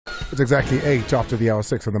It's exactly 8 after the hour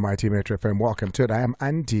 6 on the Mighty Metro FM. Welcome to it. I am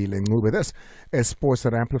Andile. With us is Sports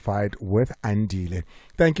that Amplified with Andile.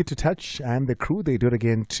 Thank you to Touch and the crew. They do it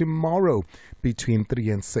again tomorrow between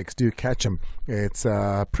 3 and 6. Do catch them. It's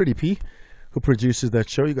Pretty P who produces that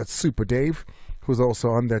show. You got Super Dave who's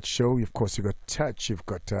also on that show. Of course, you've got Touch. You've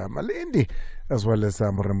got Malindi as well as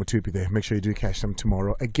Ncube there. Make sure you do catch them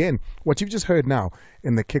tomorrow. Again, what you've just heard now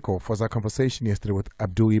in the kickoff was our conversation yesterday with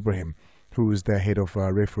Abdul Ibrahim, who is the head of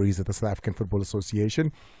referees at the South African Football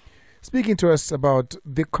Association, speaking to us about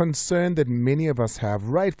the concern that many of us have,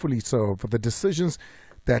 rightfully so, for the decisions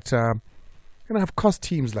that have cost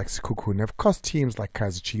teams like Sekhukhune, have cost teams like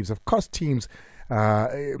Kaizer Chiefs, have cost teams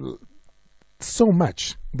so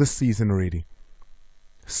much this season already.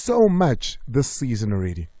 So much this season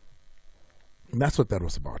already. And that's what that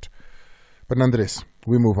was about. But nonetheless,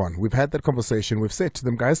 we move on. We've had that conversation. We've said to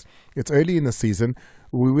them, guys, it's early in the season.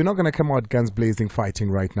 We're not going to come out guns blazing fighting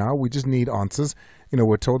right now. We just need answers. You know,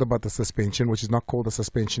 we're told about the suspension, which is not called a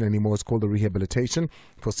suspension anymore. It's called a rehabilitation.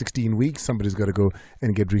 For 16 weeks, somebody's got to go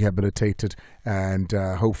and get rehabilitated and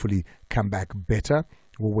hopefully come back better.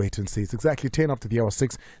 We'll wait and see. It's exactly 10 after the hour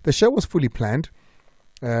 6. The show was fully planned.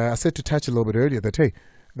 I said to Touch a little bit earlier that, hey,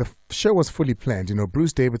 the show was fully planned. You know,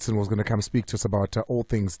 Bruce Davidson was going to come speak to us about all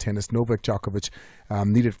things tennis. Novak Djokovic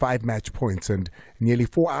needed 5 match points and nearly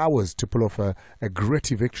 4 hours to pull off a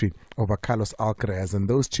gritty victory over Carlos Alcaraz. And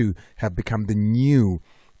those two have become the new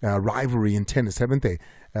rivalry in tennis, haven't they?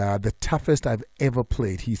 The toughest I've ever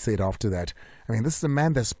played, he said after that. I mean, this is a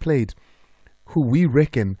man that's played who we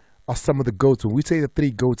reckon are some of the GOATs. When we say the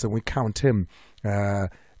 3 GOATs and we count him,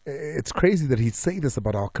 it's crazy that he'd say this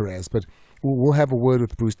about Alcaraz, but we'll have a word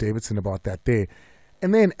with Bruce Davidson about that there.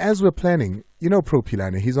 And then as we're planning, you know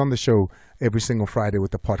Philani, he's on the show every single Friday with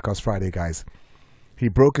the Podcast Friday guys. He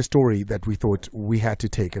broke a story that we thought we had to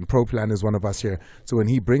take, and Philani is one of us here. So when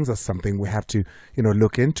he brings us something, we have to,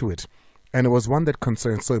 look into it. And it was one that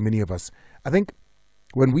concerns so many of us. I think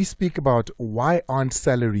when we speak about why aren't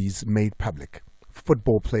salaries made public,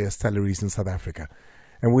 football players' salaries in South Africa,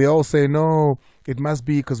 and we all say, no, it must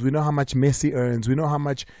be because we know how much Messi earns. We know how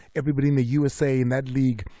much everybody in the USA, in that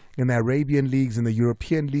league, in the Arabian leagues, in the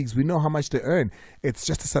European leagues, we know how much they earn. It's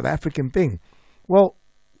just a South African thing. Well,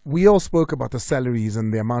 we all spoke about the salaries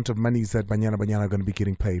and the amount of monies that Banyana are going to be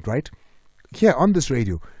getting paid, right? Here on this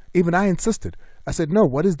radio, even I insisted. I said, no,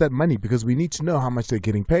 what is that money? Because we need to know how much they're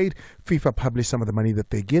getting paid. FIFA published some of the money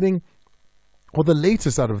that they're getting. Well, the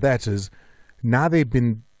latest out of that is now they've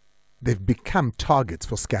become targets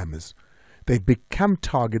for scammers. They've become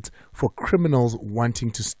targets for criminals wanting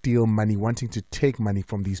to steal money, wanting to take money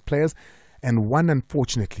from these players. And one,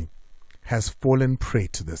 unfortunately, has fallen prey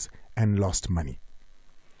to this and lost money.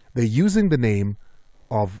 They're using the name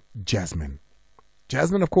of Jazzman.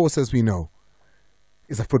 Jazzman, of course, as we know,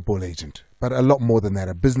 is a football agent, but a lot more than that,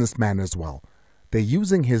 a businessman as well. They're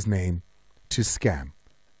using his name to scam.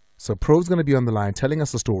 So Pro's going to be on the line telling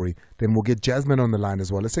us a story. Then we'll get Jazzman on the line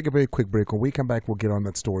as well. Let's take a very quick break. When we come back, we'll get on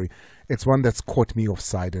that story. It's one that's caught me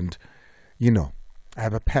offside. And, I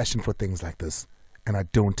have a passion for things like this. And I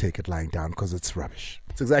don't take it lying down because it's rubbish.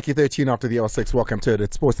 It's exactly 13 after the hour 6. Welcome to it.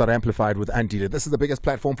 It's Sports that Amplified with Andile. This is the biggest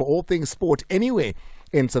platform for all things sport anywhere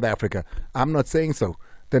in South Africa. I'm not saying so.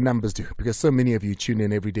 The numbers do, because so many of you tune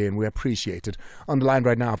in every day and we appreciate it. On the line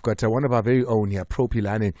right now, I've got one of our very own here,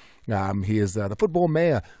 Philani. He is the football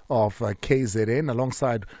mayor of KZN,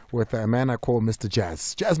 alongside with a man I call Mr.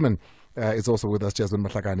 Jazz. Jazzman is also with us, Jazzman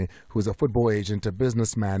Mahlakgane, who is a football agent, a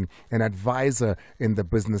businessman, an advisor in the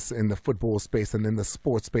business, in the football space and in the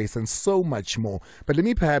sports space, and so much more. But let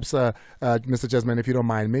me perhaps, Mr. Jazzman, if you don't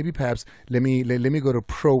mind, maybe perhaps let me go to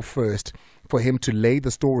Pro first, for him to lay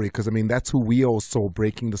the story, because I mean that's who we all saw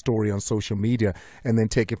breaking the story on social media, and then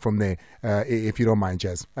take it from there. If you don't mind,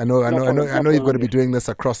 Jazz. I know you're going to be doing this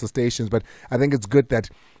across the stations, but I think it's good that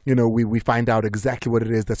we find out exactly what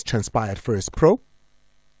it is that's transpired first. Pro.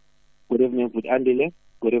 Good evening, with Andile.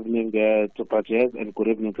 Good evening to Jazz, and good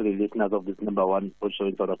evening to the listeners of this number one sports show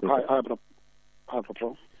in South Africa. Hi,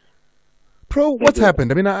 Pro. Pro, what's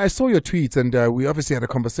happened? I mean, I saw your tweets, and we obviously had a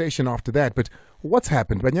conversation after that, but what's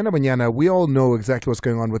happened? Banyana, we all know exactly what's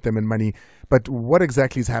going on with them and money, but what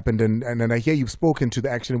exactly has happened? And I hear you've spoken to the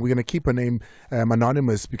action. We're going to keep her name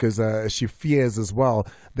anonymous because she fears as well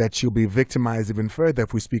that she'll be victimized even further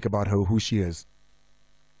if we speak about her, who she is.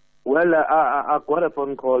 Well, I got a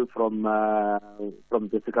phone call from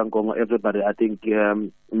Jessica Nkomo. Everybody, I think,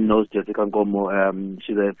 knows Jessica Nkomo.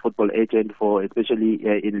 She's a football agent especially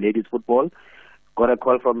in ladies football. Got a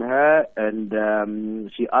call from her,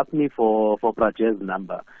 and she asked me for Praje's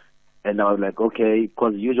number. And I was like, okay,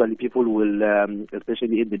 because usually people will,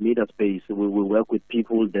 especially in the media space, we will work with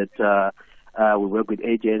people that we work with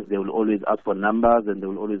agents. They will always ask for numbers and they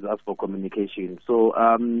will always ask for communication. So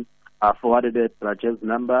I forwarded Rajel's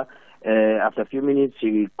number. After a few minutes,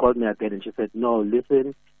 she called me again and she said, no,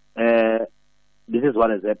 listen, this is what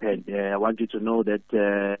has happened. I want you to know that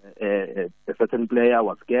a certain player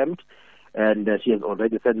was scammed and she has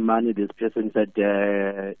already sent money. This person said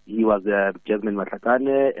he was Jazzman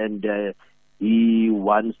Mahlakgane and he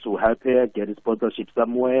wants to help her get a sponsorship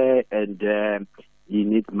somewhere and he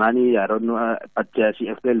needs money. I don't know, but she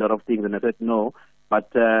explained a lot of things and I said no. But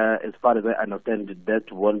as far as I understand,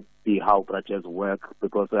 that won't be how branches work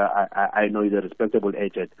because I know he's a respectable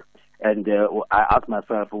agent. And I asked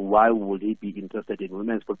myself, why would he be interested in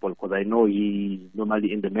women's football? Because I know he's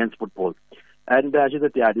normally in the men's football. And she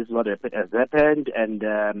said, yeah, this is what has happened. And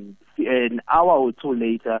an hour or two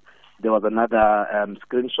later, there was another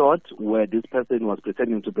screenshot where this person was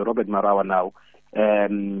pretending to be Robert Marawa now.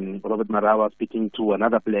 Robert Marawa speaking to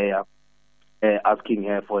another player, asking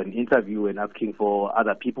her for an interview and asking for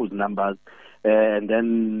other people's numbers. And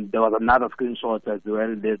then there was another screenshot as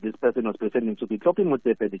well. This person was pretending to be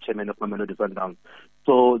Ncube, the chairman of Mamelodi Sundowns.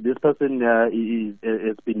 So this person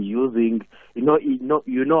has been using, you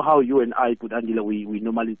know how you and I put Andile, we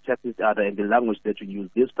normally check each other and the language that we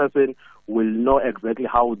use. This person will know exactly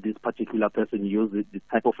how this particular person uses the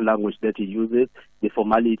type of language that he uses, the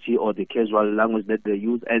formality or the casual language that they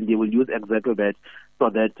use, and they will use exactly that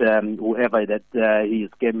so that whoever that he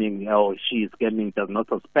is scamming or she is scamming does not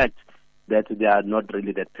suspect that they are not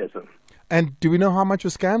really that person. And do we know how much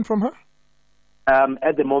was scammed from her?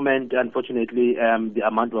 At the moment, unfortunately, the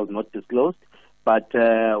amount was not disclosed. But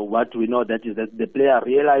what we know that is that the player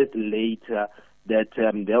realized later that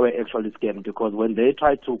they were actually scammed because when they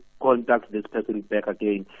tried to contact this person back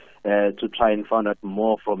again to try and find out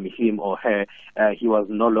more from him or her, he was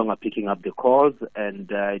no longer picking up the calls and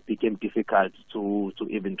it became difficult to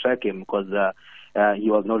even track him because he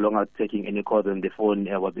was no longer taking any calls and the phone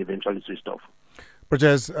was eventually switched off.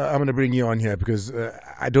 Jazz, I'm going to bring you on here because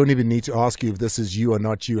I don't even need to ask you if this is you or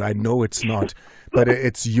not you. I know it's not, but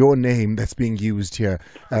it's your name that's being used here.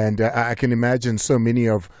 And I can imagine so many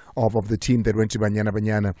of the team that went to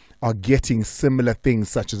Banyana are getting similar things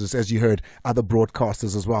such as this, as you heard, other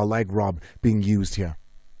broadcasters as well, like Rob, being used here.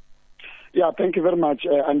 Yeah, thank you very much,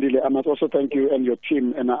 Andile. I must also thank you and your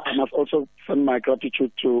team. And I must also send my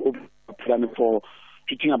gratitude to Philani for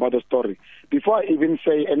teaching about the story. Before I even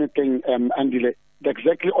say anything, Andile,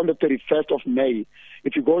 exactly on the 31st of May,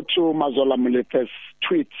 if you go to Mazola Molethe's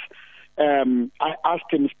tweets, I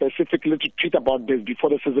asked him specifically to tweet about this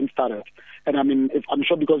before the season started. And I mean, I'm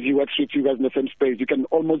sure because he works with you guys in the same space, you can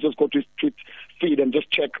almost just go to his tweet feed and just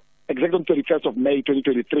check exactly on 31st of May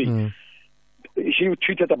 2023. He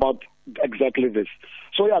tweeted about exactly this.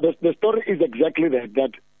 So yeah, the story is exactly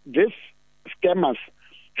that these scammers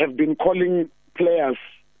have been calling players,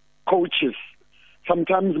 coaches,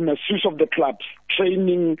 sometimes masseuse of the clubs,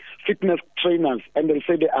 training, fitness trainers, and they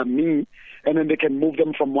say they are me, and then they can move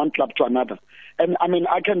them from one club to another. And I mean,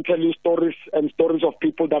 I can tell you stories of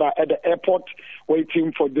people that are at the airport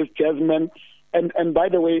waiting for this Jazzman. And by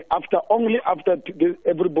the way, after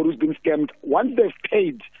everybody's been scammed, once they've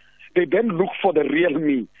paid, they then look for the real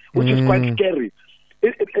me, which is quite scary.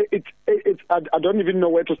 I don't even know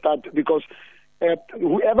where to start because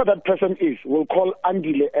whoever that person is will call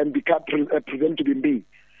Andile and pretend to be me.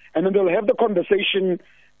 And then they'll have the conversation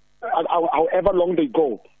however long they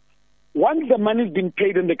go. Once the money's been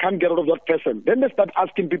paid and they can't get rid of that person, then they start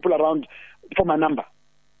asking people around for my number,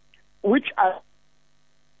 which are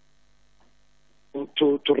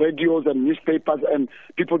to radios and newspapers and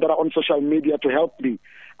people that are on social media to help me.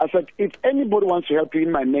 I said, if anybody wants to help you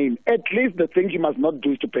in my name, at least the thing you must not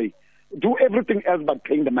do is to pay. Do everything else but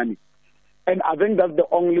paying the money. And I think that's the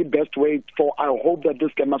only best way for, I hope that these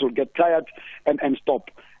scammers will get tired and stop.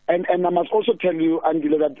 And I must also tell you,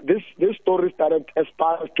 Andile, that this story started as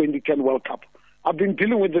far as 2010 World Cup. I've been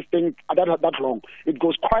dealing with this thing that long. It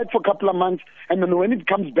goes quiet for a couple of months, and then when it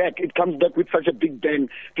comes back with such a big bang,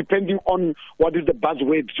 depending on what is the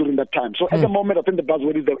buzzword during that time. So at the moment, I think the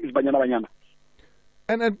buzzword is Banyana.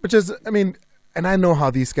 And which is, I mean, and I know how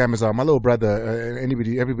these scammers are. My little brother,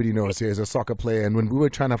 everybody knows here, is a soccer player. And when we were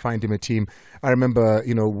trying to find him a team, I remember,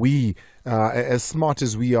 we, as smart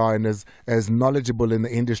as we are and as knowledgeable in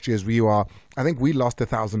the industry as we are, I think we lost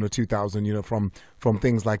 1,000 or 2,000, from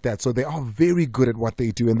things like that. So they are very good at what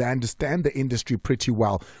they do and they understand the industry pretty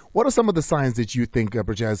well. What are some of the signs that you think,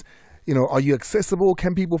 Jazz? Are you accessible?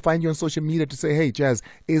 Can people find you on social media to say, hey, Jazz,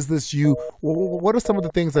 is this you? What are some of the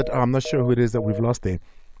things that I'm not sure who it is that we've lost there?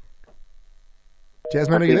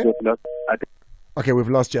 Jazzman, I are you think there? we've lost- I think- Okay, we've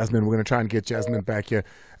lost Jazzman. We're going to try and get Jazzman back here.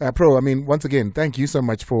 Pro, I mean, once again, thank you so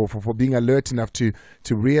much for being alert enough to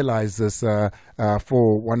realize this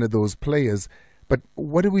for one of those players. But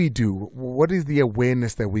what do we do? What is the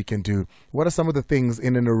awareness that we can do? What are some of the things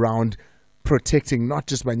in and around protecting not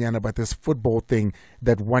just Banyana, but this football thing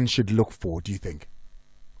that one should look for, do you think?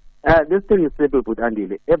 This thing is simple, but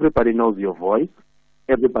Andile. Everybody knows your voice.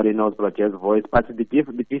 Everybody knows Praja's voice. But the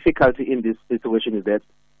difficulty in this situation is that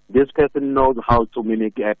this person knows how to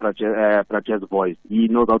mimic Praja's voice. He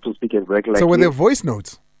knows how to speak exactly like So were him. there voice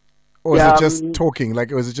notes? Or is it just talking?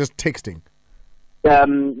 Like, or is it just texting?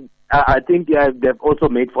 I think they've also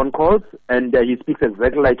made phone calls, and he speaks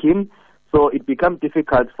exactly like him. So it becomes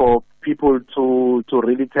difficult for people to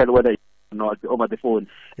really tell whether not over the phone.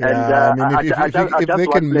 Yeah, And, I mean, if they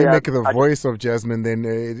can mimic the player, voice of Jazzman, then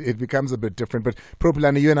it becomes a bit different. But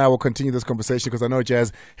Philani, you and I will continue this conversation because I know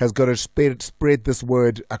Jazz has got to spread this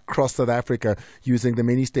word across South Africa using the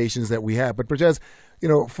many stations that we have. But Jazz, you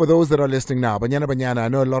know, for those that are listening now, Banyana, I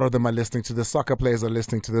know a lot of them are listening to this. Soccer players are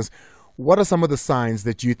listening to this. What are some of the signs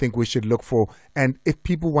that you think we should look for? And if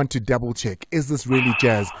people want to double check, is this really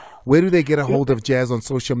Jazz? Where do they get a hold of Jazz on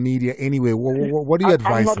social media anyway? What do you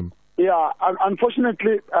advise them? Yeah,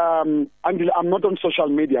 unfortunately, Andile, I'm not on social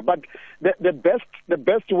media, but the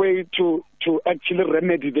best way to actually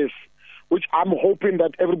remedy this, which I'm hoping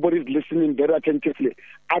that everybody's listening very attentively.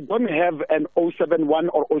 I don't have an 071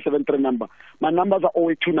 or 073 number. My numbers are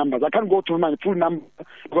always two numbers. I can't go to my full number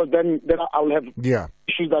because then I'll have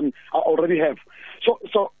issues that I already have. So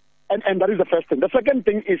that is the first thing. The second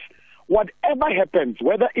thing is, whatever happens,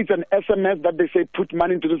 whether it's an SMS that they say put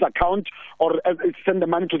money into this account or send the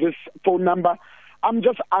money to this phone number, I'm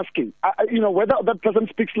just asking, whether that person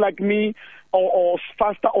speaks like me or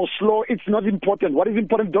faster or slow, it's not important. What is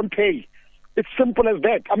important, don't pay. It's simple as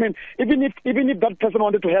that. I mean, even if that person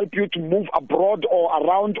wanted to help you to move abroad or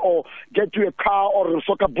around or get you a car or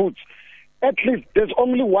soccer boots, at least there's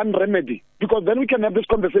only one remedy, because then we can have this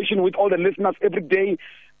conversation with all the listeners every day,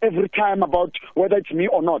 every time about whether it's me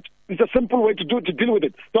or not. It's a simple way to deal with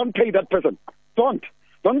it. Don't pay that person. Don't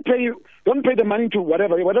pay the money to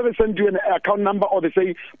whatever they send you an account number or they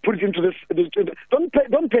say put it into this. Don't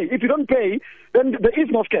pay. If you don't pay, then there is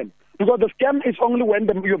no scam, because the scam is only when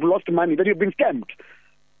you've lost money that you've been scammed.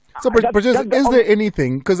 So, but is there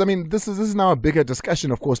anything, because I mean, this is now a bigger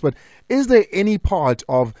discussion, of course, but is there any part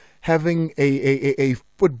of having a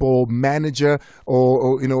football manager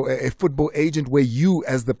or a football agent where you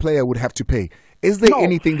as the player would have to pay? Is there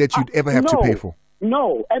anything that you'd ever have to pay for?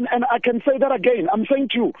 No, and I can say that again. I'm saying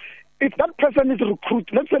to you, if that person is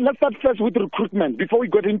let's start first with recruitment before we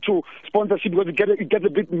get into sponsorship, because it gets a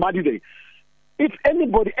bit muddy there. If any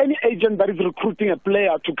agent that is recruiting a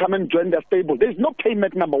player to come and join their stable, there's no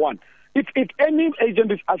payment, number one. If any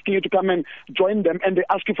agent is asking you to come and join them and they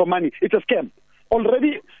ask you for money, it's a scam.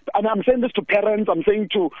 Already, and I'm saying this to parents, I'm saying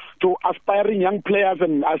to aspiring young players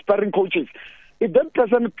and aspiring coaches, if that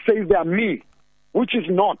person says they are me, which is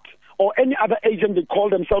not, or any other agent, they call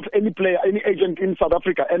themselves any player, any agent in South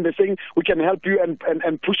Africa, and they're saying we can help you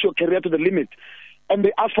and push your career to the limit, and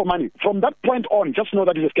they ask for money, from that point on, just know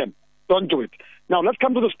that it's a scam. Don't do it. Now, let's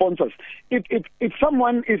come to the sponsors. If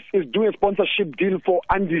someone is doing a sponsorship deal for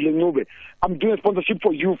Andile Ncube, I'm doing a sponsorship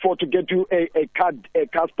for you to get you a car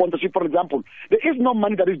sponsorship, for example, there is no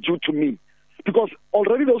money that is due to me. Because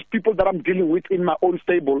already those people that I'm dealing with in my own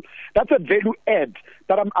stable, that's a value add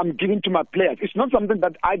that I'm giving to my players. It's not something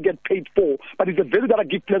that I get paid for, but it's a value that I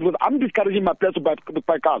give players with. I'm discouraging my players to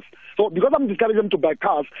buy cars. So because I'm discouraging them to buy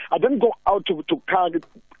cars, I then go out to car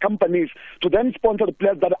companies to then sponsor the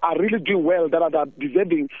players that are really doing well, that are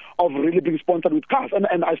deserving of really being sponsored with cars.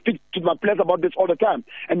 And I speak to my players about this all the time.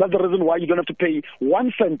 And that's the reason why you don't have to pay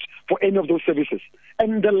 1 cent for any of those services.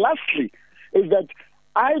 And then lastly is that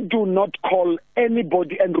I do not call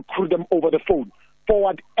anybody and recruit them over the phone for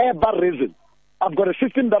whatever reason. I've got a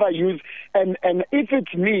system that I use, and if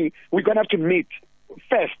it's me, we're going to have to meet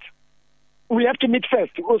first. We have to meet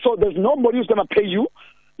first. So there's nobody who's going to pay you.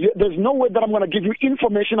 There's no way that I'm going to give you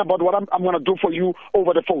information about what I'm going to do for you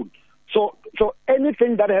over the phone. So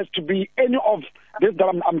anything that has to be any of this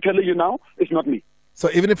that I'm telling you now is not me. So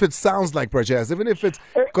even if it sounds like Jazz, even if it's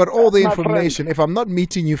got all the information, if I'm not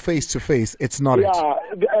meeting you face to face, it's not it.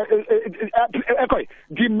 Okay.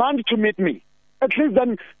 Demand to meet me. At least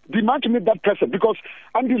then demand to meet that person. Because,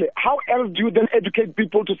 Andile, how else do you then educate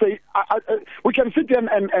people to say, we can sit here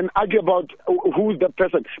and argue about who is that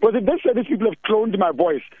person. Because if they say these people have cloned my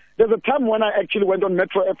voice, there's a time when I actually went on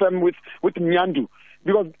Metro FM with Nyandu.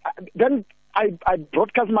 Because then I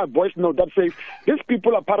broadcast my voice note that says, these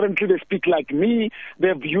people apparently they speak like me, they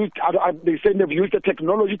say they've used the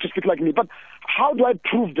technology to speak like me, but how do I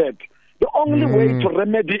prove that? The only way to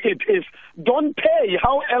remedy it is don't pay.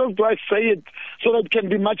 How else do I say it so that it can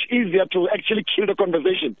be much easier to actually kill the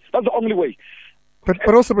conversation? That's the only way.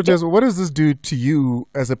 But also, Jazz, what does this do to you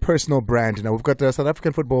as a personal brand? You know, we've got the South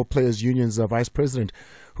African Football Players Union's vice president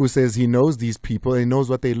who says he knows these people and he knows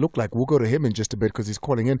what they look like. We'll go to him in just a bit because he's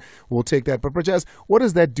calling in. We'll take that. But Jazz, what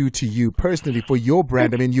does that do to you personally for your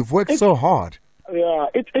brand? I mean, you've worked so hard. Yeah,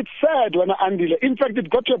 it's sad when Andile. In fact, it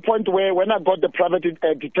got to a point where when I got the private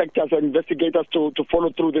detectives and investigators to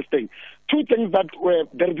follow through this thing, two things that were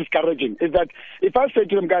very discouraging is that if I say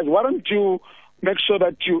to them, guys, why don't you make sure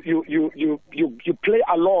that you play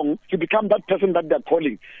along, you become that person that they're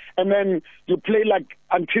calling, and then you play like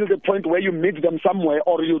until the point where you meet them somewhere,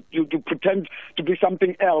 or you pretend to be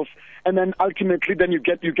something else, and then ultimately then you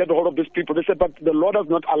get a hold of these people. They said, but the law does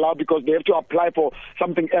not allow because they have to apply for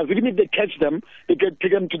something else. Even if they catch them, they get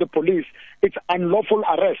taken to the police. It's unlawful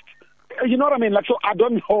arrest. You know what I mean? Like, so I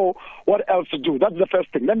don't know what else to do. That's the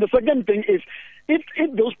first thing. Then the second thing is, if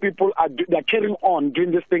those people they're carrying on doing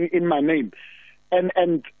this thing in my name,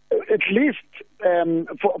 and at least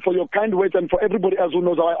for your kind words and for everybody else who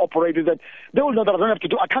knows how I operate, is that they will know that I don't have to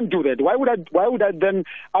do. I can't do that. Why would I then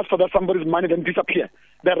ask for somebody's money then disappear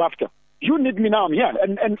thereafter? You need me now. I'm here,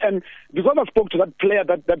 and because I spoke to that player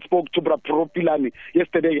that spoke to Philani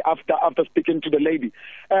yesterday after speaking to the lady.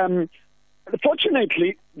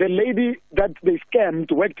 Fortunately, the lady that they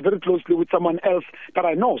scammed worked very closely with someone else that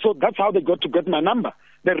I know, so that's how they got to get my number,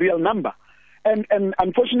 the real number. And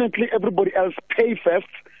unfortunately, everybody else pay first,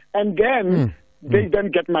 and then they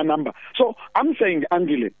then get my number. So I'm saying,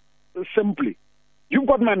 Andile, simply, you've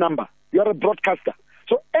got my number. You're a broadcaster.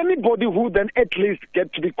 So anybody who then at least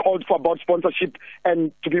get to be called for about sponsorship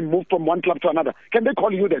and to be moved from one club to another, can they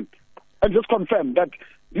call you then? And just confirm that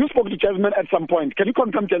you spoke to Jazzman at some point. Can you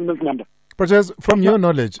confirm Jazzman's number? But Jazz, from your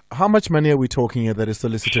knowledge, how much money are we talking here that is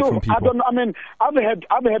solicited from people? I don't know. I mean, I've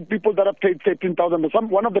had people that have paid 13,000.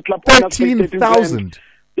 One of the club 13,000.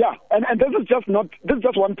 Yeah, and this is just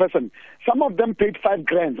one person. Some of them paid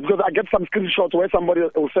 $5,000 because I get some screenshots where somebody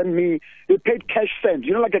will send me. They paid cash send.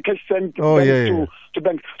 You know, like a cash send to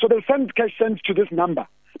banks. So they send cash send to this number.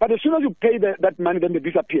 But as soon as you pay that money, then they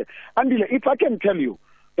disappear. Andile, if I can tell you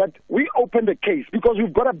that we opened a case because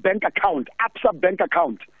we've got a bank account, ABSA bank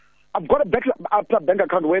account. I've got a ABSA bank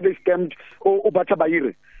account where they scammed Obata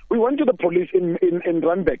Bayire. We went to the police in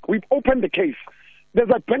Randburg. We've opened the case. There's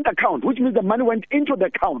a bank account, which means the money went into the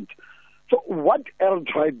account. So what else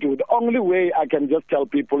do I do? The only way I can just tell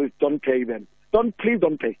people is don't pay them. Please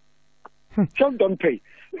don't pay. Just don't pay.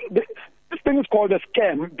 This thing is called a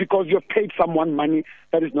scam because you've paid someone money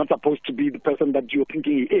that is not supposed to be the person that you're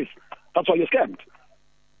thinking he is. That's why you're scammed.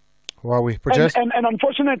 Wow, and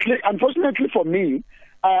unfortunately for me,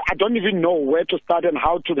 I don't even know where to start and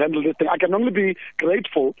how to handle this thing. I can only be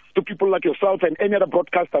grateful to people like yourself and any other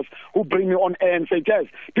broadcasters who bring me on air and say, Jazz,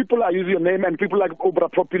 people are using your name, and people like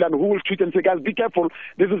Obra Popular who will tweet and say, guys, be careful,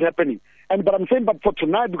 this is happening. But I'm saying, but for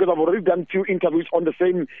tonight, because I've already done a few interviews on the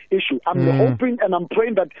same issue, I'm hoping and I'm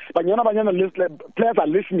praying that Banyana players are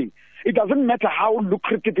listening. It doesn't matter how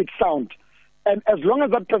lucrative it sounds. And as long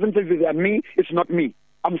as that person says they are me, it's not me.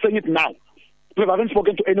 I'm saying it now. Because I haven't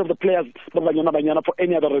spoken to any of the players from Banyana for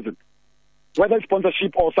any other reason. Whether it's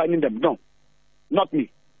sponsorship or signing them. No. Not me.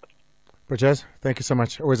 Jazz, thank you so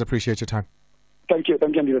much. Always appreciate your time. Thank you,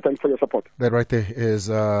 Andile. Thanks for your support. That right there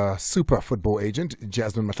is super football agent,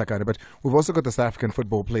 Jazzman Mahlakgane. But we've also got the South African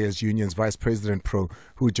Football Players Union's Vice President Pro,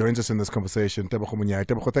 who joins us in this conversation, Tebogo Monyai.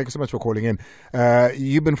 Tebogo, thank you so much for calling in.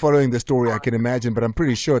 You've been following the story, I can imagine, but I'm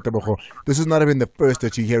pretty sure, Tebogo, this is not even the first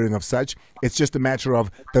that you're hearing of such. It's just a matter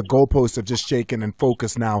of the goalposts have just shaken and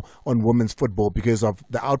focused now on women's football because of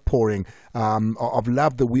the outpouring of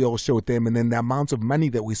love that we all showed them, and then the amounts of money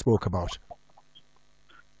that we spoke about.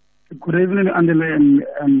 Good evening, Andile,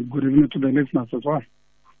 and good evening to the listeners as well.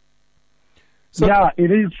 So, yeah,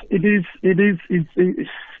 it's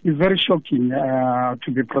very shocking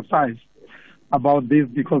to be precise about this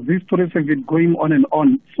because these stories have been going on and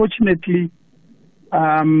on. Fortunately,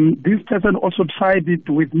 this person also tried it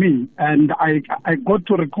with me, and I got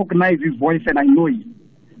to recognize his voice, and I know him.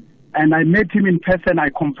 And I met him in person. I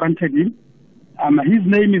confronted him. His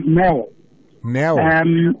name is Neo.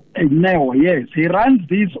 Neo, yes. He runs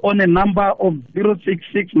this on a number of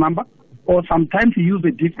 066 number, or sometimes he uses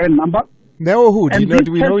a different number. Neo who?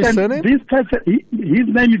 Do we know his surname? This person, his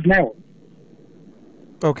name is Neo.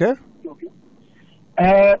 Okay.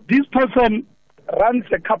 This person runs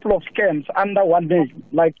a couple of scams under one name.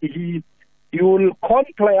 Like he will call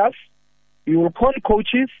players He will call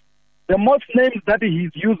coaches. The most names that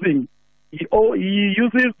he's using, he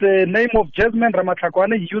uses the name of Jazzman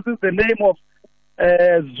Mahlakgane. He uses the name of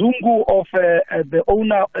Zungu of the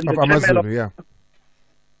owner and of the chairman Amazulu, yeah.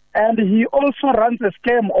 And he also runs a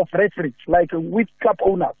scam of referees, like with club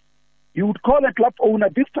owners. You would call a club owner.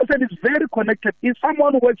 This person is very connected. He's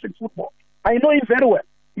someone who works in football. I know him very well.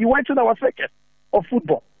 He works in our circuit of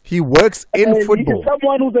football. He works in football. He is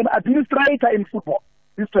someone who's an administrator in football.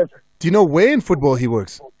 This person. Do you know where in football he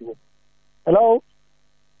works? Hello?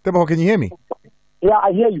 Tebogo, can you hear me? Yeah,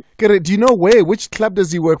 I hear you. Do you know where? Which club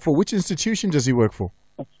does he work for? Which institution does he work for?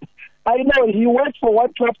 I know. He worked for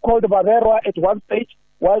one club called Barero at one stage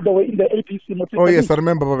while they were in the APC. Oh, yes, I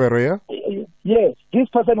remember Barero, yeah? Yes, this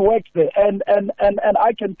person works there. And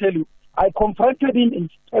I can tell you, I confronted him in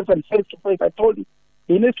person, face to face. I told him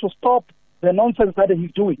he needs to stop the nonsense that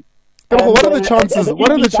he's doing. What are the chances?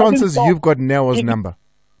 What are the chances you've got Neo's number?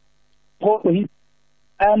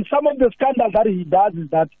 And some of the scandals that he does is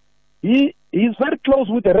that he's very close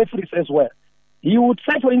with the referees as well. He would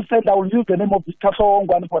say, for instance, I will use the name of Kaso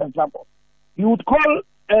Ongwane, for example. He would call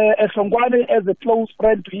Songwane as a close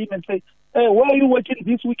friend to him and say, hey, where are you working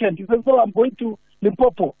this weekend? He says, no, I'm going to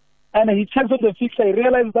Limpopo. And he checks on the fixture. He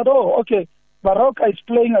realizes that, oh, okay, Baroka is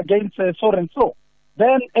playing against so and so.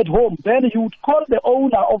 Then at home, then he would call the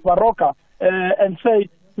owner of Baroka and say,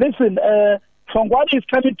 listen, Songwane is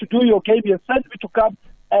coming to do your game. He has sent me to come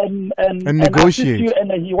and negotiate. You,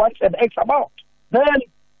 and he wants an X amount. Then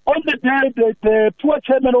on the day, the poor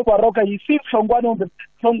chairman of Baroka, he sees Songwane on the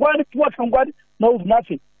poor Songwane knows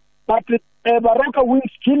nothing. But Baroka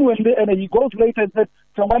wins genuinely, and he goes later and says,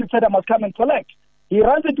 Songwane said I must come and collect. He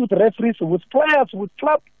runs it with referees, with players, with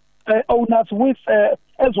club owners, with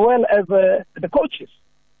as well as the coaches.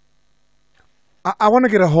 I want to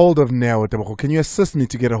get a hold of Neo, Tebogo. Can you assist me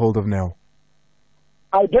to get a hold of Neo?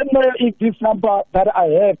 I don't know if this number that I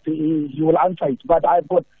have, you will answer it, but I've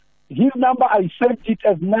got his number. I sent it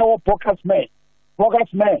as Neo Bogus Man.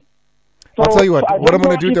 So, I'll tell you what I'm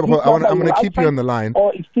going to do, Tebogo, I'm going to keep you on the line.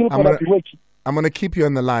 Or it's still going to be working. I'm going to keep you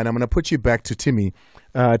on the line. I'm going to put you back to Timmy.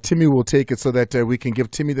 Timmy will take it so that we can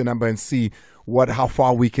give Timmy the number and see how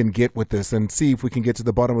far we can get with this and see if we can get to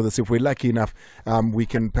the bottom of this. If we're lucky enough, we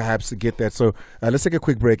can perhaps get that. So let's take a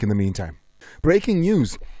quick break in the meantime. Breaking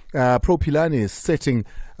news. Philani is setting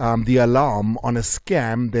the alarm on a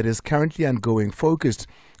scam that is currently ongoing, focused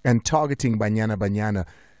and targeting Banyana.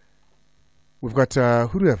 We've got,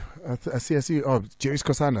 who do we have? I see. Oh, Jerry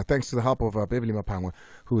Skosana. Thanks to the help of Beverly Mapangwa,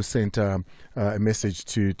 who sent a message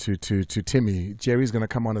to Timmy. Jerry's going to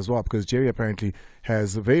come on as well because Jerry apparently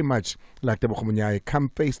has very much, like Tebogo Monyai, come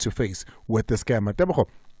face to face with the scammer. Tebogo.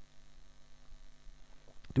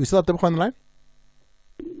 Do we still have Tebogo on the line?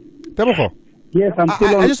 Tebogo. Yes, I'm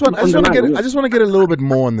still on. I just want to get a little bit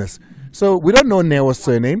more on this. So we don't know Neo's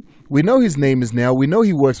surname. We know his name is Neo. We know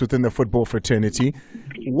he works within the football fraternity.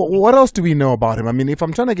 What else do we know about him? I mean, if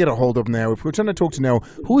I'm trying to get a hold of Neo, if we're trying to talk to Neo,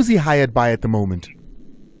 who is he hired by at the moment?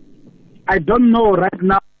 I don't know right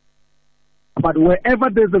now, but wherever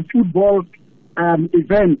there's a football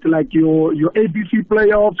event, like your ABC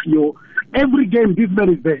playoffs, every game, this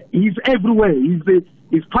man is there. He's everywhere.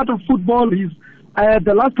 He's part of football.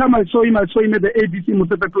 The last time I saw him at the ABC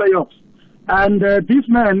Musepe playoffs. And this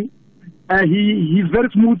man, he's very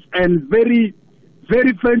smooth and very,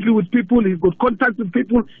 very friendly with people. He's got contact with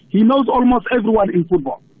people. He knows almost everyone in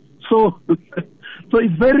football. So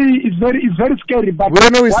it's very scary. But we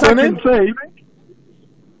don't know his surname?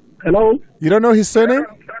 Hello? You don't know his surname?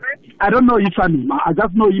 I don't know his surname. I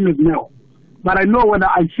just know him as Neo. But I know when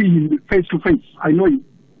I see him face to face. I know him.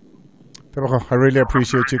 I really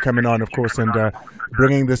appreciate you coming on, of course, and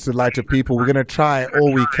bringing this to light to people. We're going to try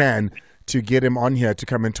all we can to get him on here to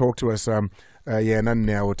come and talk to us, now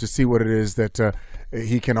to see what it is that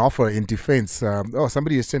he can offer in defense.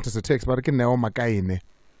 Somebody has sent us a text, but I can now Makaine.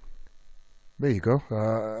 There you go.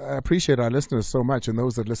 I appreciate our listeners so much and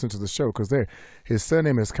those that listen to the show because his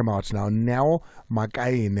surname has come out now. Nao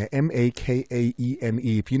Makaine, Makaene.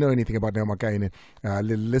 If you know anything about Nao Makaine,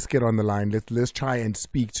 let's get on the line. Let's try and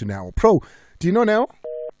speak to Nao. Pro, do you know Nao?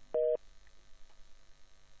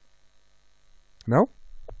 No?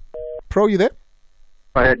 Pro, you there?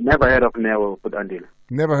 I had never heard of Neo, but Andile.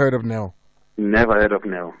 Never heard of Nao? Never heard of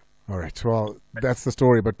Neo. All right. Well, that's the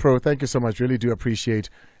story. But Pro, thank you so much. Really do appreciate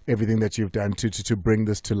everything that you've done to bring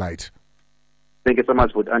this to light. Thank you so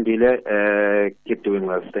much, with Andile. Keep doing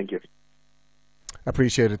well. Thank you.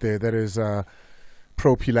 Appreciate it there. That is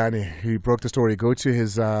Pro Philani. He broke the story. Go to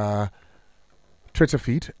his Twitter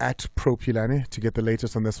feed at Pro Philani to get the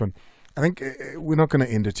latest on this one. I think we're not going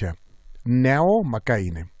to end it here. Nao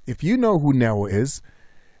Makaine. If you know who Nao is,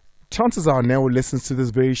 chances are Neo listens to this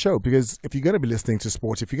very show, because if you're going to be listening to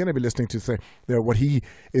sport, if you're going to be listening to say, what he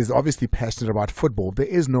is obviously passionate about, football, there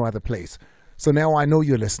is no other place. So now I know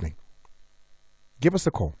you're listening. Give us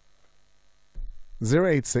a call.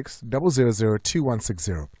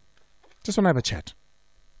 086-000-2160. Just want to have a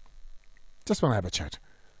chat.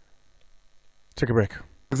 Take a break.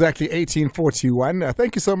 Exactly 1841.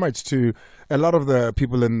 Thank you so much to a lot of the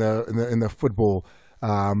people in the football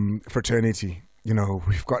fraternity. You know,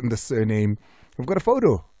 we've gotten the surname. We've got a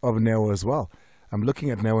photo of Neo as well. I'm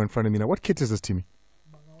looking at Neo in front of me now. What kit is this, Timmy?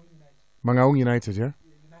 Mangaung United, yeah?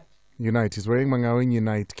 Unite. He's wearing Mangaung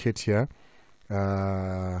Unite kit here.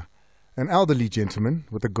 An elderly gentleman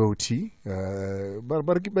with a goatee.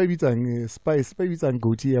 But maybe it's spice. Maybe it's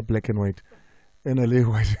goatee, black and white. And a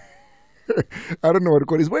little white. I don't know what to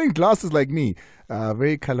call it. He's wearing glasses like me.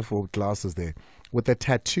 Very colorful glasses there. With a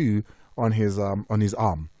tattoo on his arm.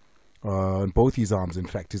 On both his arms, in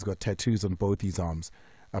fact. He's got tattoos on both his arms.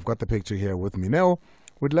 I've got the picture here with me. Now,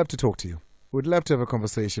 we'd love to talk to you. We'd love to have a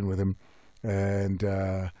conversation with him. And,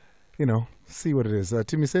 see what it is.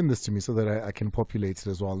 Timmy, send this to me so that I can populate it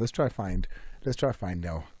as well. Let's try find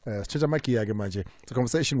now. It's a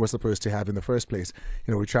conversation we're supposed to have in the first place.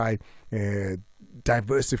 We try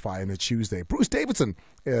diversify on a Tuesday. Bruce Davidson,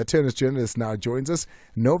 tennis journalist, now joins us.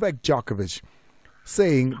 Novak Djokovic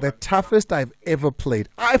saying the toughest I've ever played.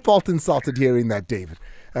 I felt insulted hearing that, David.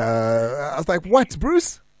 I was like, what,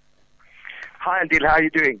 Bruce? Hi, Andile. How are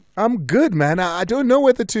you doing? I'm good, man. I don't know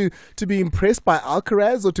whether to be impressed by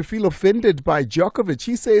Alcaraz or to feel offended by Djokovic.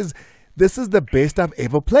 He says, this is the best I've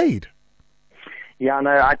ever played. Yeah,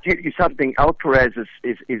 no, I tell you something. Alcaraz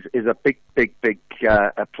is a big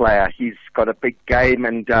player. He's got a big game,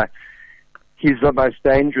 and he's the most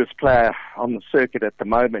dangerous player on the circuit at the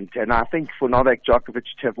moment. And I think for Novak Djokovic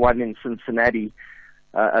to have won in Cincinnati,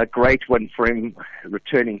 a great win for him,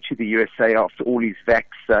 returning to the USA after all his vax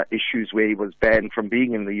issues where he was banned from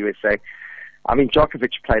being in the USA. I mean,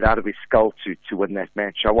 Djokovic played out of his skull to win that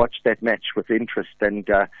match. I watched that match with interest, and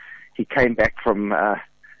he came back from, a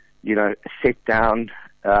set down.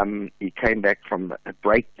 He came back from a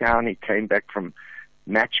breakdown. He came back from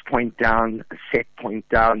match point down, a set point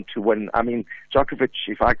down to win. I mean, Djokovic,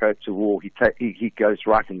 if I go to war, he goes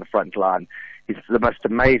right in the front line. He's the most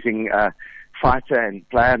amazing fighter and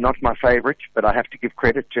player, not my favorite, but I have to give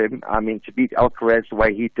credit to him. I mean, to beat Alcaraz the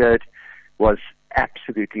way he did was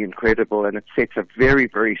absolutely incredible, and it sets a very,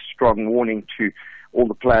 very strong warning to all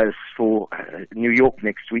the players for New York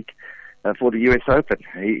next week for the US Open.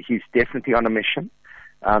 He's definitely on a mission.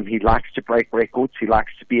 He likes to break records. He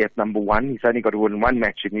likes to be at number one. He's only got to win one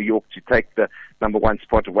match in New York to take the number one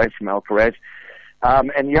spot away from Alcaraz. I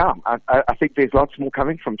think there's lots more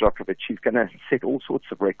coming from Djokovic. He's going to set all sorts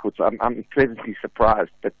of records. I'm pleasantly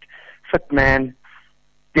surprised. But fit man,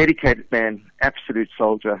 dedicated man, absolute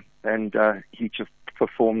soldier, and he just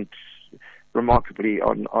performed remarkably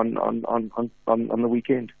on the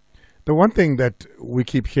weekend. The one thing that we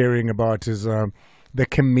keep hearing about is the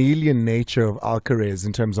chameleon nature of Alcaraz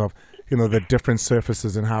in terms of the different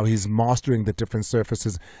surfaces and how he's mastering the different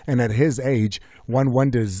surfaces. And at his age, one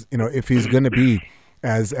wonders, if he's going to be,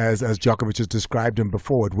 as Djokovic has described him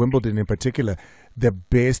before, at Wimbledon in particular, the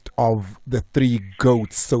best of the three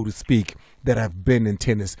GOATs, so to speak, that have been in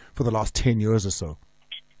tennis for the last 10 years or so.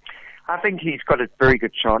 I think he's got a very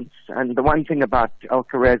good chance. And the one thing about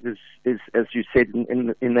Alcaraz is as you said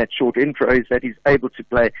in that short intro, is that he's able to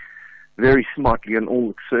play very smartly on all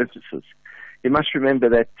the surfaces. You must remember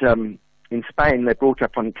that in Spain they brought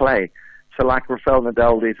up on clay. So like Rafael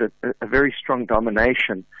Nadal, there's a very strong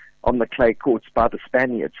domination on the clay courts by the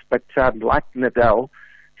Spaniards. But like Nadal,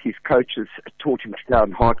 his coaches taught him to play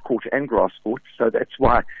on hard court and grass court. So that's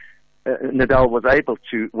why Nadal was able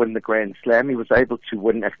to win the Grand Slam. He was able to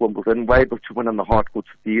win at Wimbledon, was able to win on the hard courts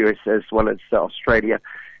of the US as well as Australia.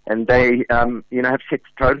 And they, have set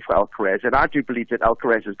the tone for Alcaraz. And I do believe that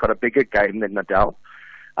Alcaraz has got a bigger game than Nadal.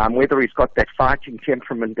 Whether he's got that fighting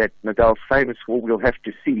temperament that Nadal's famous for, we'll have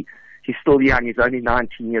to see. He's still young. He's only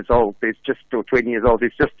 19 years old. Or 20 years old.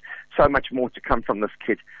 There's just so much more to come from this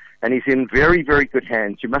kid. And he's in very, very good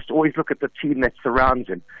hands. You must always look at the team that surrounds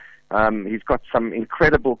him. He's got some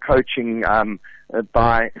incredible coaching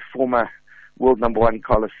by former world number one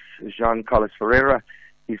Jean Carlos Ferreira.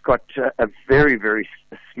 He's got a very, very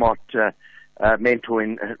smart mentor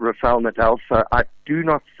in Rafael Nadal. So I do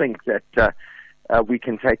not think that we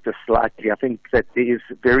can take this lightly. I think that there is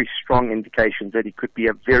very strong indications that he could be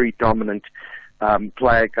a very dominant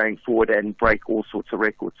player going forward and break all sorts of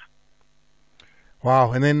records.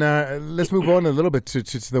 Wow. And then let's move on a little bit to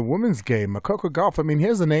the women's game. Coco Gauff, I mean,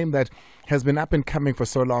 here's a name that has been up and coming for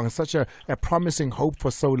so long, such a promising hope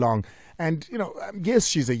for so long. And, you know, yes,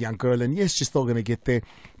 she's a young girl, and yes, she's still going to get there.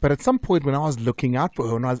 But at some point when I was looking out for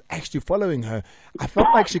her, when I was actually following her, I felt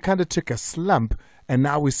like she kind of took a slump, and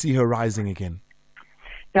now we see her rising again.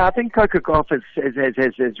 Yeah, I think Coco Gauff has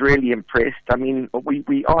really impressed. I mean,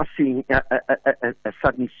 we are seeing a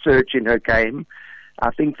sudden surge in her game.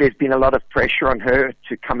 I think there's been a lot of pressure on her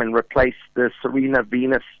to come and replace the Serena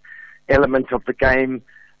Venus element of the game.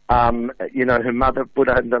 You know, her mother put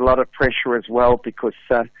under a lot of pressure as well because,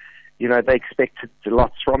 you know, they expected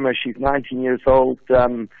lots from her. She's 19 years old,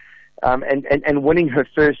 and winning her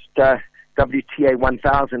first WTA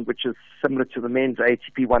 1000, which is similar to the men's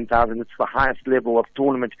ATP 1000. It's the highest level of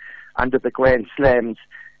tournament under the Grand Slams,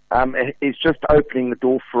 is just opening the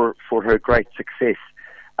door for her great success.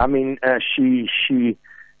 I mean, she's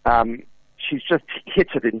just hit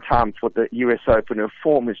it in time for the US Open. Her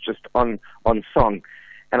form is just on song.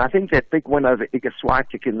 And I think that big win over Iga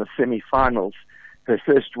Swiatek in the semi-finals, her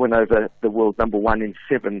first win over the world number one in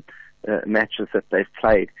 7 matches that they've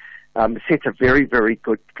played, set a very, very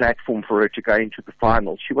good platform for her to go into the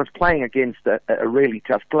finals. She was playing against a really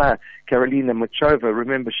tough player, Karolina Muchova.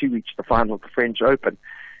 Remember, she reached the final of the French Open,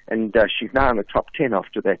 and she's now in the top 10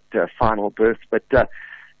 after that final berth. But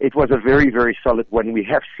it was a very, very solid one. We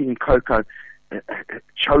have seen Coco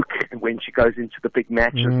choke when she goes into the big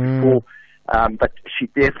matches before, but she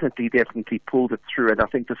definitely pulled it through, and I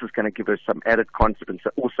think this is going to give her some added confidence.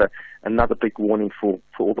 Also, another big warning for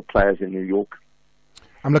all the players in New York.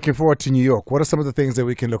 I'm looking forward to New York. What are some of the things that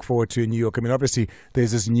we can look forward to in New York? I mean, obviously,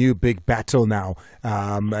 there's this new big battle now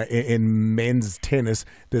in men's tennis.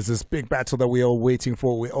 There's this big battle that we're all waiting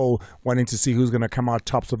for. We're all wanting to see who's going to come out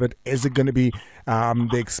tops of it. Is it going to be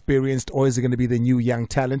the experienced, or is it going to be the new young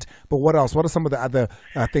talent? But what else? What are some of the other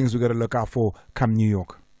things we've got to look out for come New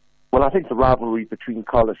York? Well, I think the rivalry between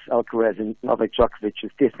Carlos Alcaraz and Novak Djokovic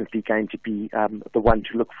is definitely going to be the one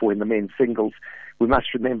to look for in the men's singles. We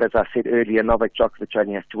must remember, as I said earlier, Novak Djokovic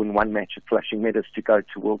only has to win one match at Flushing Meadows to go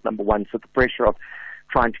to world number one. So the pressure of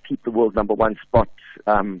trying to keep the world number one spot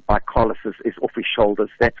by Carlos is off his shoulders.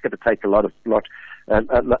 That's going to take a lot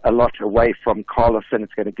away from Carlos, and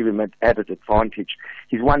it's going to give him an added advantage.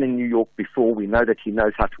 He's won in New York before. We know that he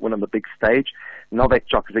knows how to win on the big stage. Novak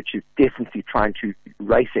Djokovic is definitely trying to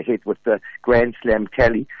race ahead with the Grand Slam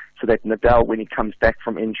tally so that Nadal, when he comes back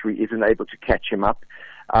from injury, isn't able to catch him up.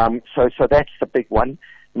 So that's the big one.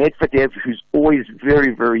 Medvedev, who's always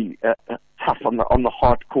very, very tough on the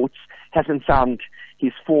hard courts, hasn't found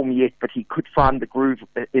his form yet, but he could find the groove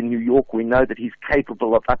in New York. We know that he's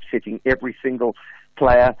capable of upsetting every single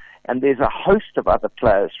player, and there's a host of other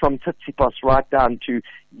players, from Tsitsipas right down to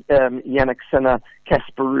Yannick Sinner,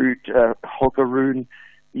 Casper Ruud, Holger Rune.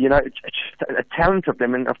 You know, a talent of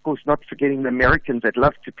them, and of course not forgetting the Americans that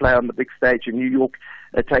love to play on the big stage in New York,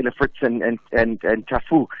 Taylor Fritz and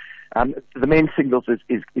Tafu. The men's singles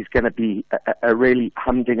is going to be a really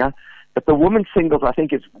humdinger. But the women's singles, I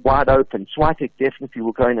think, is wide open. Swiatek definitely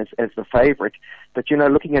will go in as the favorite. But, you know,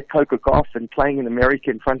 looking at Coco Gauff and playing in America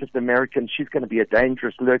in front of the Americans, she's going to be a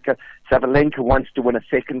dangerous lurker. Sabalenka wants to win a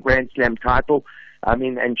second Grand Slam title. I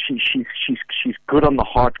mean, and she's good on the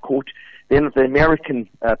hard court. Then the American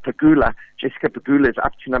Pegula, Jessica Pegula, is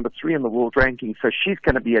up to number 3 in the world ranking, so she's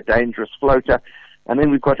going to be a dangerous floater. And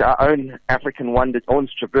then we've got our own African wonder,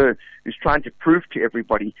 Ons Jabeur, who's trying to prove to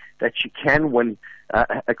everybody that she can win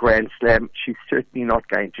a Grand Slam. She's certainly not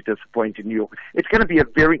going to disappoint in New York. It's going to be a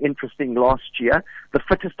very interesting last year. The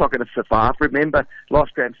fittest are going to survive. Remember,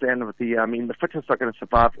 last Grand Slam of the year, I mean, the fittest are going to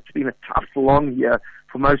survive. It's been a tough, long year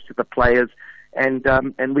for most of the players. And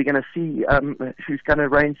we're going to see who's going to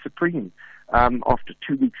reign supreme after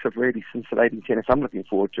 2 weeks of really scintillating tennis. I'm looking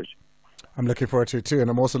forward to it. I'm looking forward to it too, and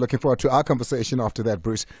I'm also looking forward to our conversation after that,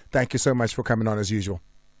 Bruce. Thank you so much for coming on as usual.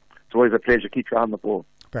 It's always a pleasure. Keep your eye on the ball.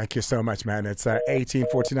 Thank you so much, man. It's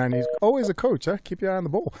 18:49. He's always a coach, huh? Keep your eye on the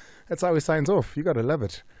ball. That's how he signs off. You got to love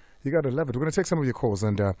it. You got to love it. We're going to take some of your calls,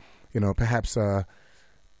 and perhaps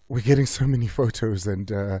we're getting so many photos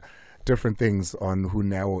and different things on who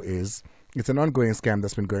now is. It's an ongoing scam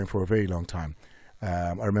that's been going for a very long time.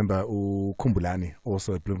 I remember Kumbulani,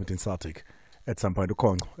 also at Bloomington Celtic, at some point,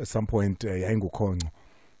 Yangu Kongo,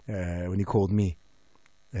 when he called me,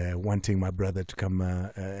 wanting my brother to come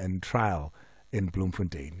and trial in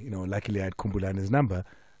Bloemfontein. You know, luckily I had Kumbulani's number,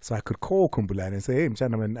 so I could call Kumbulani and say, "Hey,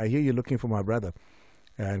 gentlemen, I hear you're looking for my brother."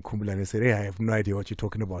 And Kumbulani said, "Hey, I have no idea what you're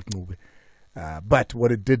talking about, Ncube." But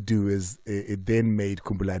what it did do is it then made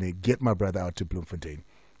Kumbulani get my brother out to Bloemfontein,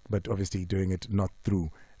 but obviously doing it not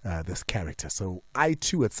through this character. So I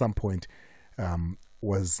too, at some point,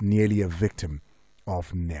 was nearly a victim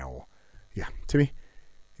of Nell. Yeah, Timmy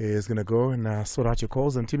is going to go and sort out your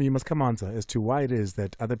calls. And Timmy, you must come answer as to why it is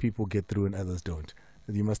that other people get through and others don't.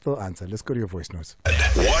 You must still answer. Let's go to your voice notes.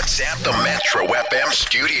 WhatsApp the Metro FM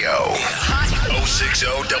studio.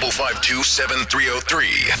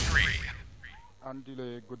 060-552-7303.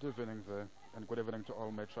 Andile, good evening there, and good evening to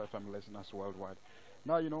all Metro FM listeners worldwide.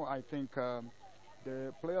 Now, I think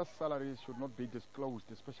the players' salaries should not be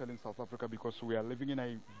disclosed, especially in South Africa, because we are living in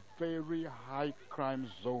a very high crime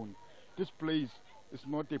zone. This place is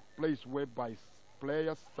not a place whereby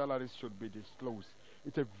players' salaries should be disclosed.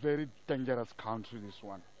 It's a very dangerous country, this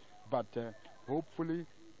one. But hopefully,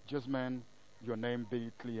 Jazzman, your name be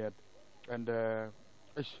cleared. And I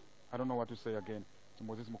don't know what to say again.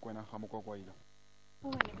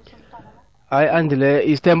 Hi, Andile.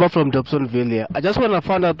 It's Temba from Dobsonville here. I just want to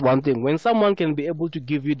find out one thing. When someone can be able to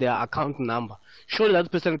give you their account number, surely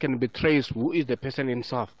that person can be traced who is the person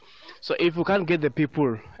himself. So if we can't get the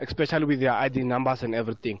people, especially with their ID numbers and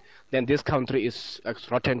everything, then this country is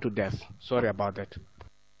rotten to death. Sorry about that.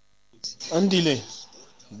 Andile,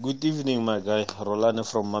 good evening, my guy. Rolane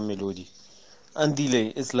from Mamelodi.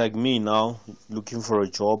 Andile, it's like me now, looking for a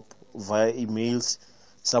job via emails.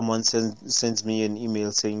 Someone sends me an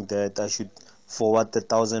email saying that I should forward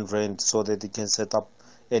 1,000 rand so that they can set up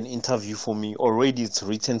an interview for me. Already it's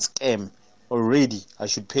written scam. Already I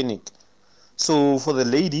should panic. So for the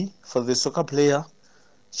lady, for the soccer player,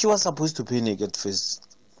 she was supposed to panic at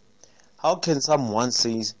first. How can someone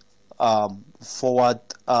say forward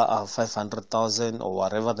 500,000 or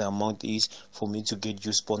whatever the amount is for me to get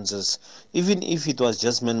you sponsors? Even if it was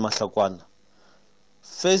Jazzman Mahlakgane.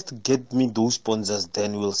 First, get me those sponsors,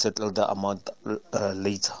 then we'll settle the amount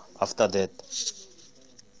later, after that.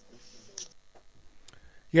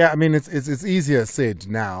 Yeah, I mean, it's easier said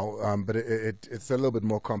now, but it's a little bit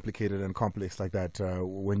more complicated and complex like that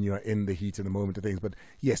when you're in the heat and the moment of things. But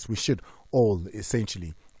yes, we should all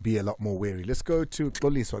essentially be a lot more wary. Let's go to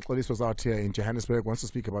Xoliswa. Xoliswa was out here in Johannesburg, wants to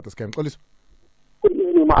speak about this scam. Xoliswa. Good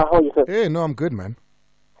evening, Ma. How are you, sir? Hey, no, I'm good, man.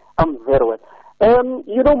 I'm very well. Ma,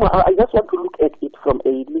 I just want to look at it from a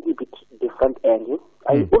little bit different angle.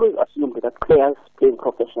 I always assumed that players playing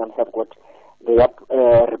professional have got their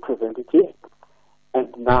representative, and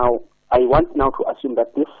now I want now to assume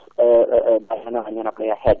that this Banyana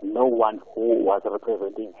player had no one who was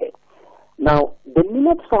representing her. Now, the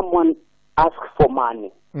minute someone asks for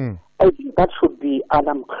money, I think that should be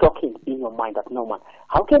alarm clocking in your mind that no man.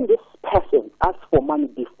 How can this person ask for money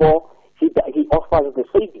before he offers the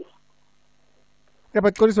service? Yeah,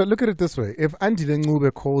 but Xoliswa, look at it this way. If Andile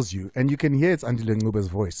Ncube calls you, and you can hear it's Andile Ncube's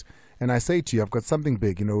voice, and I say to you, I've got something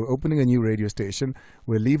big, opening a new radio station,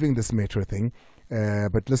 we're leaving this metro thing,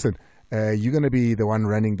 but listen, you're going to be the one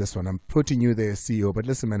running this one. I'm putting you there as CEO, but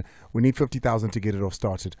listen, man, we need 50,000 to get it off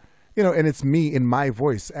started. And it's me in my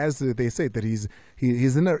voice, as they say, that he's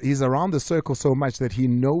around the circle so much that he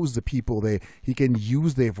knows the people there. He can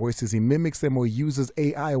use their voices. He mimics them or uses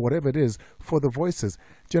AI or whatever it is for the voices.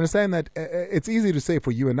 Do you understand that? It's easy to say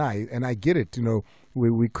for you and I get it.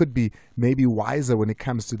 We could be maybe wiser when it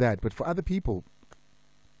comes to that, but for other people.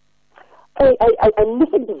 I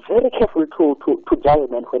listened very carefully to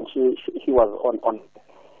Jazzman when he was on.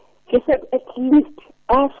 He said, at least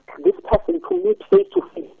ask this person to meet face to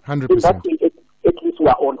face. 100%. In that way, at least we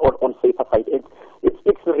are on safer side.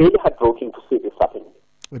 It's really heartbreaking to see this happening.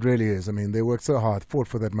 It really is. I mean, they worked so hard, fought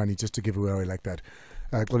for that money just to give away like that.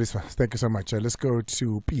 Xoliswa, thank you so much. Let's go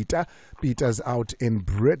to Peter. Peter's out in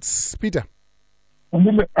Brits. Peter.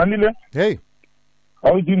 Andile. Hey.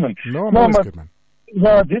 How are you doing, man? No, I'm always good, man.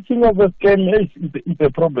 Yeah, this thing of the scam is a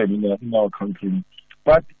problem in our country.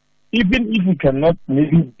 But even if we cannot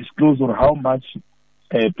maybe disclose on how much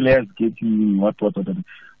players get you, what.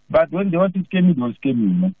 But when they want to scam you, they'll scam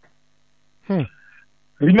you, man.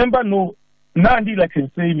 Remember, now Andile, I can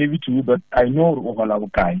say maybe to you that I know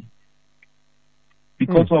of guy.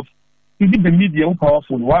 Because of even the media are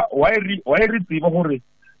powerful. Why receive a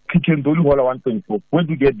can do 1.4? Where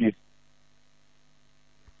do you get this?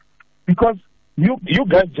 Because you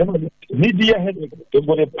guys, generally, media has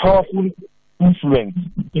got a powerful influence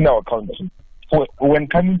in our country when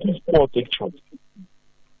coming to sport, actually.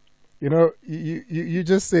 You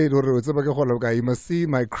just said, you must see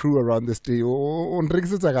my crew around this day. No, I'm not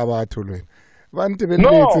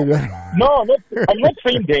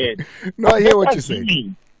saying that. No, I hear what you're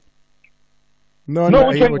saying. No,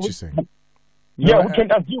 I hear what you're saying. Yeah, we can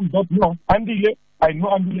assume that, Andile, I know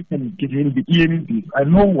Andile can get in the END. I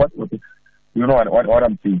know what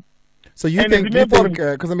I'm saying. So you think,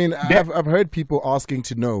 because I mean, I've heard people asking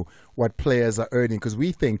to know what players are earning, because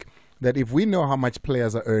we think that if we know how much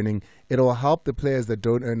players are earning, it'll help the players that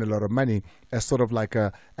don't earn a lot of money as sort of like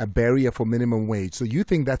a barrier for minimum wage. So you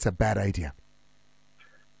think that's a bad idea?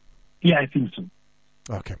 Yeah, I think so.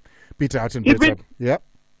 Okay. Peter Houghton. Yeah.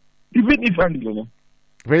 Even if I'm,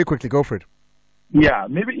 very quickly, go for it. Yeah,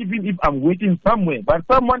 maybe even if I'm waiting somewhere, but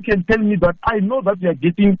someone can tell me that I know that we are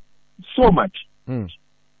getting so much. Even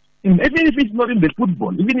if it's not in the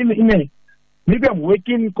football, even in a, maybe I'm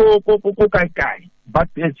working but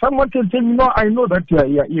someone can tell me, no, I know that you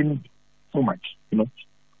are in so much,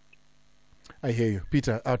 I hear you.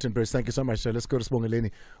 Peter Houghton, thank you so much. Let's go to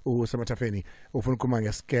Sibongeleni uSamatafeni. Ufuna ukukhuluma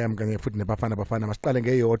nge-scam kanye futhi nebafana masiqale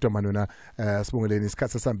ngeyodwa manuna Sibongeleni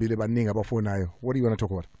isikhathi sesambile baningi abafonayo. What do you want to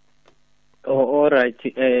talk about? Oh, all right.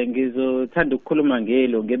 Ngizothanda ukukhuluma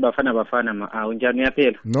ngelo ngebafana unjani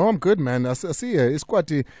uyaphela? No, I'm good, man. I see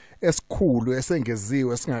isikwati esikhulu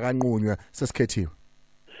esengeziwe singakanqunywa sesikhethiwe.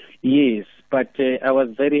 Yes, but I was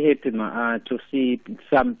very happy to see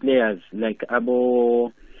some players like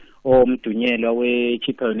Abo Mdunyelwa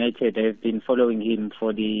we-Chippa United. I've been following him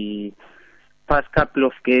for the past couple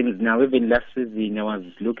of games now. Even last season, I was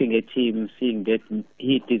looking at him, seeing that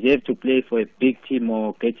he deserved to play for a big team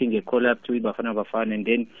or getting a call-up to Bafana Bafana. And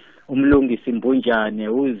then Umlungi Simbunjane,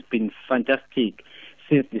 who's been fantastic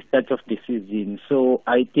since the start of the season. So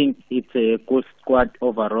I think it's a good squad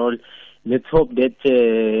overall. Let's hope that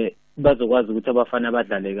bazokwazi ukuthi abafana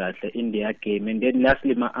badlale kahle in their game. And then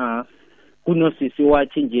lastly, kunosisi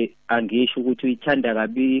wathi nje angisho ukuthi uyithanda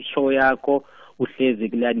kabi show yakho uhlezi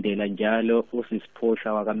kulandela njalo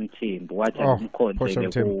usisiphosha wakamthembu wathi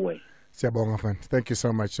umkhondele kuwe. Siyabonga, fan. Thank you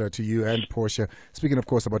so much to you and Portia. Speaking, of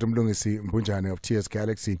course, about Umlungisi Mbunjane of TS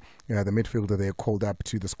Galaxy, the midfielder they called up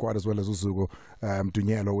to the squad, as well as Uzugo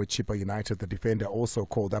Mdunyelwa with Chippa United, the defender also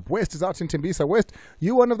called up. West is out in Tembisa. West,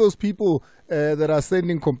 you one of those people that are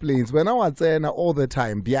sending complaints. When I was saying all the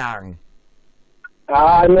time, Biang.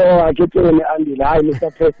 No, I get you, Andile. Hi,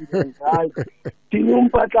 Mr. President. Hi.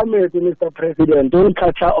 Mr. President. Don't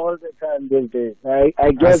catch her all the time these days.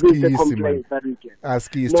 I guess it's a complaint that we get.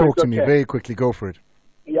 Askis, talk to me very quickly. Go for it.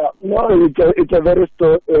 Yeah, no, it's a very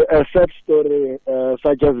sad story,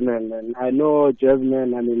 for Jazzman. And I know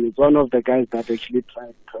Jazzman, I mean, it's one of the guys that actually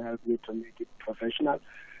tried to help me to make it professional.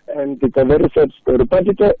 And it's a very sad story. But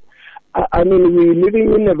I mean, we're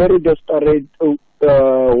living in a very desperate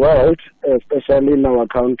world, especially in our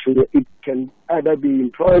country. It can either be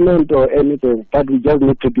employment or anything, but we just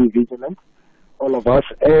need to be vigilant, all of us.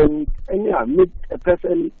 And yeah, meet a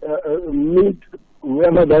person, meet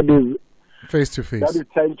whoever that is face to face. That is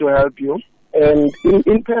trying to help you. And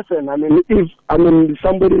in person, I mean, if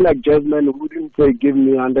somebody like Jazzman wouldn't say, give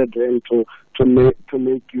me 100 rand to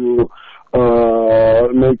make you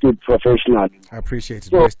make it professional. I appreciate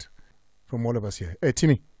it, West. From all of us here. Hey,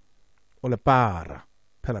 Timmy. Ole para.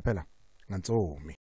 Pela. Ngantsomi.